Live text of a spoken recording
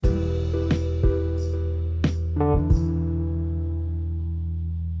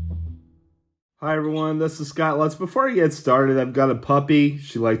Hi everyone, this is Scott Lutz. Before I get started, I've got a puppy.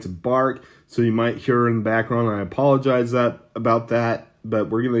 She likes to bark, so you might hear her in the background. I apologize about that, but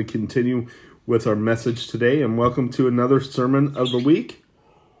we're going to continue with our message today, and welcome to another sermon of the week.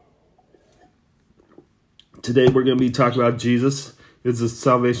 Today we're going to be talking about Jesus is the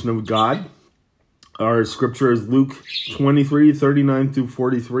salvation of God. Our scripture is Luke 23, 39 through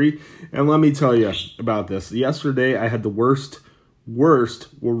 43, and let me tell you about this. Yesterday I had the worst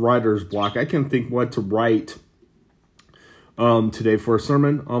writer's block. I can't think what to write today for a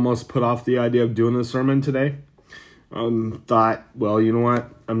sermon. Almost put off the idea of doing a sermon today. Thought, well, you know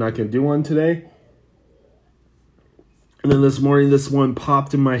what? I'm not going to do one today. And then this morning, this one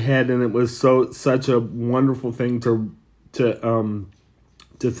popped in my head, and it was such a wonderful thing to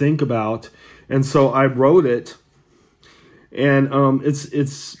think about. And so I wrote it, and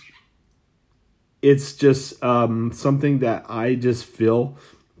it's just something that I just feel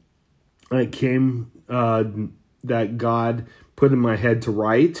that God put in my head to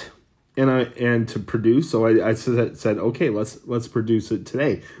write and to produce. So I said, okay, let's produce it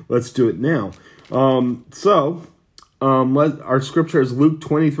today. Let's do it now. Our scripture is Luke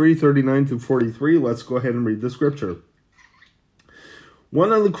 23, 39 through 43. Let's go ahead and read the scripture.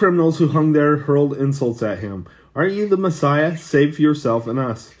 One of the criminals who hung there hurled insults at him. "Aren't you the Messiah? Save yourself and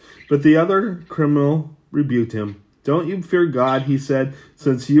us." But the other criminal rebuked him. "Don't you fear God," he said,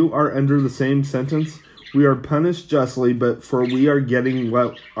 "since you are under the same sentence? We are punished justly, for we are getting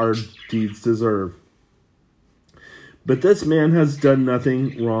what our deeds deserve. But this man has done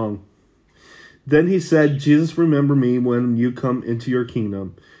nothing wrong." Then he said, "Jesus, remember me when you come into your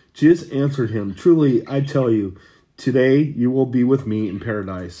kingdom." Jesus answered him, "Truly, I tell you, today you will be with me in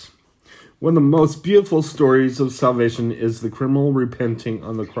paradise." One of the most beautiful stories of salvation is the criminal repenting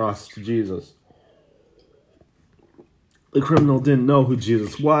on the cross to Jesus. The criminal didn't know who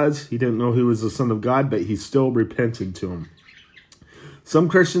Jesus was. He didn't know he was the Son of God, but he still repented to him. Some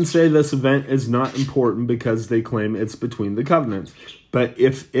Christians say this event is not important because they claim it's between the covenants. But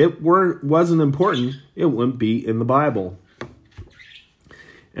if it wasn't important, it wouldn't be in the Bible.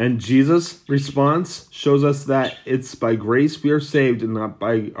 And Jesus' response shows us that it's by grace we are saved and not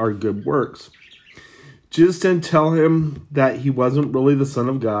by our good works. Jesus didn't tell him that he wasn't really the Son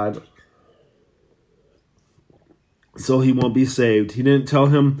of God, so he won't be saved. He didn't tell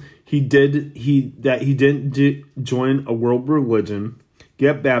him that he didn't join a world religion,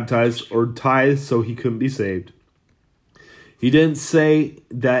 get baptized, or tithe so he couldn't be saved. He didn't say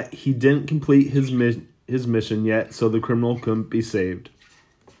that he didn't complete his mission yet, so the criminal couldn't be saved.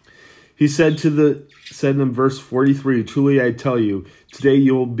 He said in verse 43, "Truly I tell you, today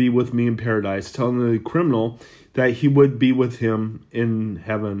you will be with me in paradise," telling the criminal that he would be with him in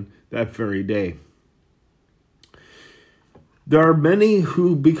heaven that very day. There are many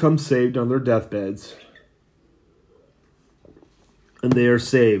who become saved on their deathbeds, and they are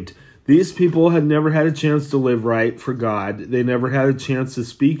saved. These people had never had a chance to live right for God. They never had a chance to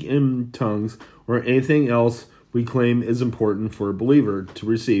speak in tongues or anything else we claim is important for a believer to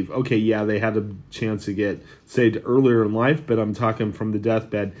receive. Okay, yeah, they had a chance to get saved earlier in life, but I'm talking from the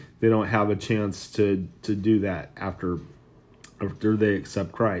deathbed. They don't have a chance to do that after they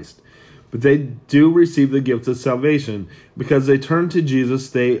accept Christ. But they do receive the gift of salvation. Because they turn to Jesus,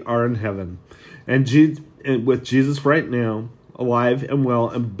 they are in heaven. And with Jesus right now, alive and well,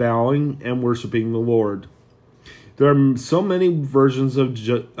 and bowing and worshiping the Lord. There are so many versions of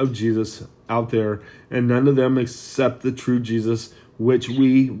Jesus out there, and none of them except the true Jesus, which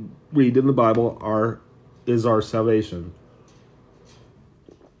we read in the Bible is our salvation.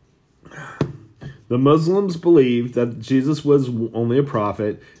 The Muslims believe that Jesus was only a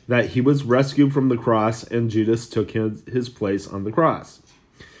prophet, that he was rescued from the cross, and Judas took his place on the cross.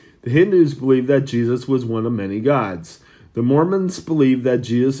 The Hindus believe that Jesus was one of many gods. The Mormons believe that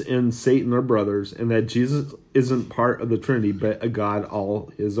Jesus and Satan are brothers, and that Jesus isn't part of the Trinity, but a God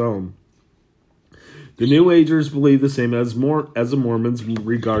all his own. The New Agers believe the same as the Mormons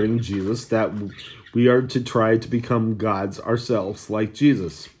regarding Jesus, that we are to try to become gods ourselves, like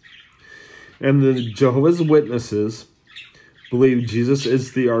Jesus. And the Jehovah's Witnesses believe Jesus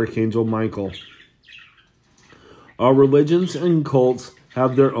is the Archangel Michael. All religions and cults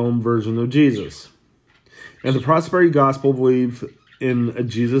have their own version of Jesus. And the Prosperity Gospel believe in a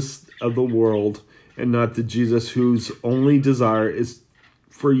Jesus of the world and not the Jesus whose only desire is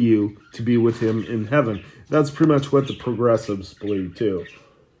for you to be with him in heaven. That's pretty much what the progressives believe too.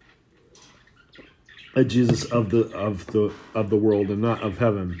 A Jesus of the world and not of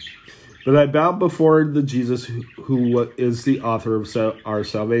heaven. But I bow before the Jesus who is the author of our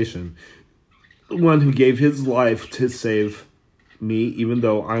salvation, the one who gave his life to save me, even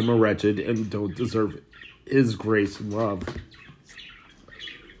though I'm a wretched and don't deserve his grace and love.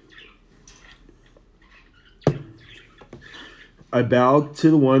 I bow to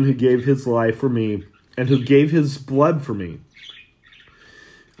the one who gave his life for me and who gave his blood for me.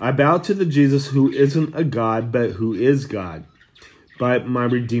 I bow to the Jesus who isn't a God, but who is God, by my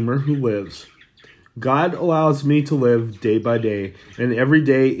Redeemer who lives. God allows me to live day by day, and every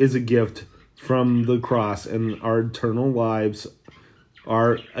day is a gift from the cross, and our eternal lives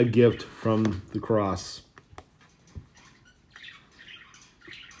are a gift from the cross.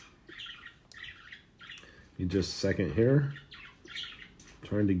 Give me just a second here.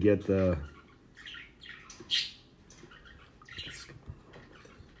 Trying to get the...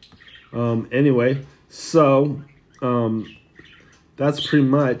 Anyway, so that's pretty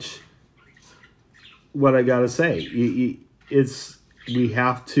much what I gotta say. We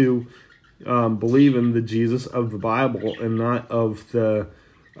have to believe in the Jesus of the Bible and not of a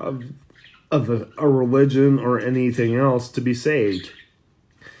religion or anything else to be saved.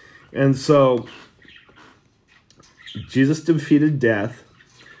 And so Jesus defeated death.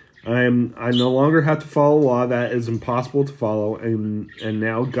 I no longer have to follow a law that is impossible to follow, and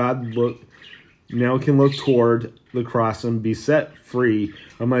now God can look toward the cross and be set free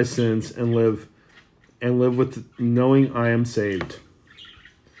of my sins and live with knowing I am saved.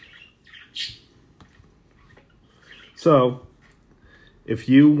 So, if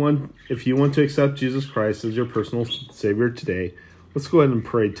you want to accept Jesus Christ as your personal Savior today, let's go ahead and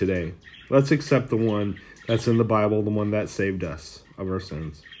pray today. Let's accept the one that's in the Bible, the one that saved us of our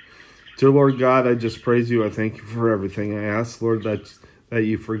sins. Dear Lord God, I just praise you. I thank you for everything. I ask, Lord, that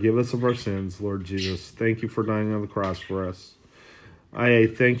you forgive us of our sins, Lord Jesus. Thank you for dying on the cross for us. I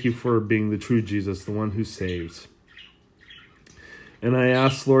thank you for being the true Jesus, the one who saves. And I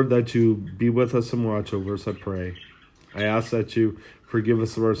ask, Lord, that you be with us and watch over us, I pray. I ask that you forgive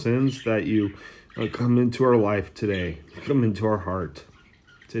us of our sins, that you come into our life today, come into our heart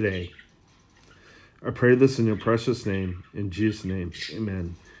today. I pray this in your precious name, in Jesus' name,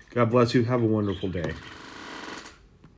 amen. God bless you. Have a wonderful day.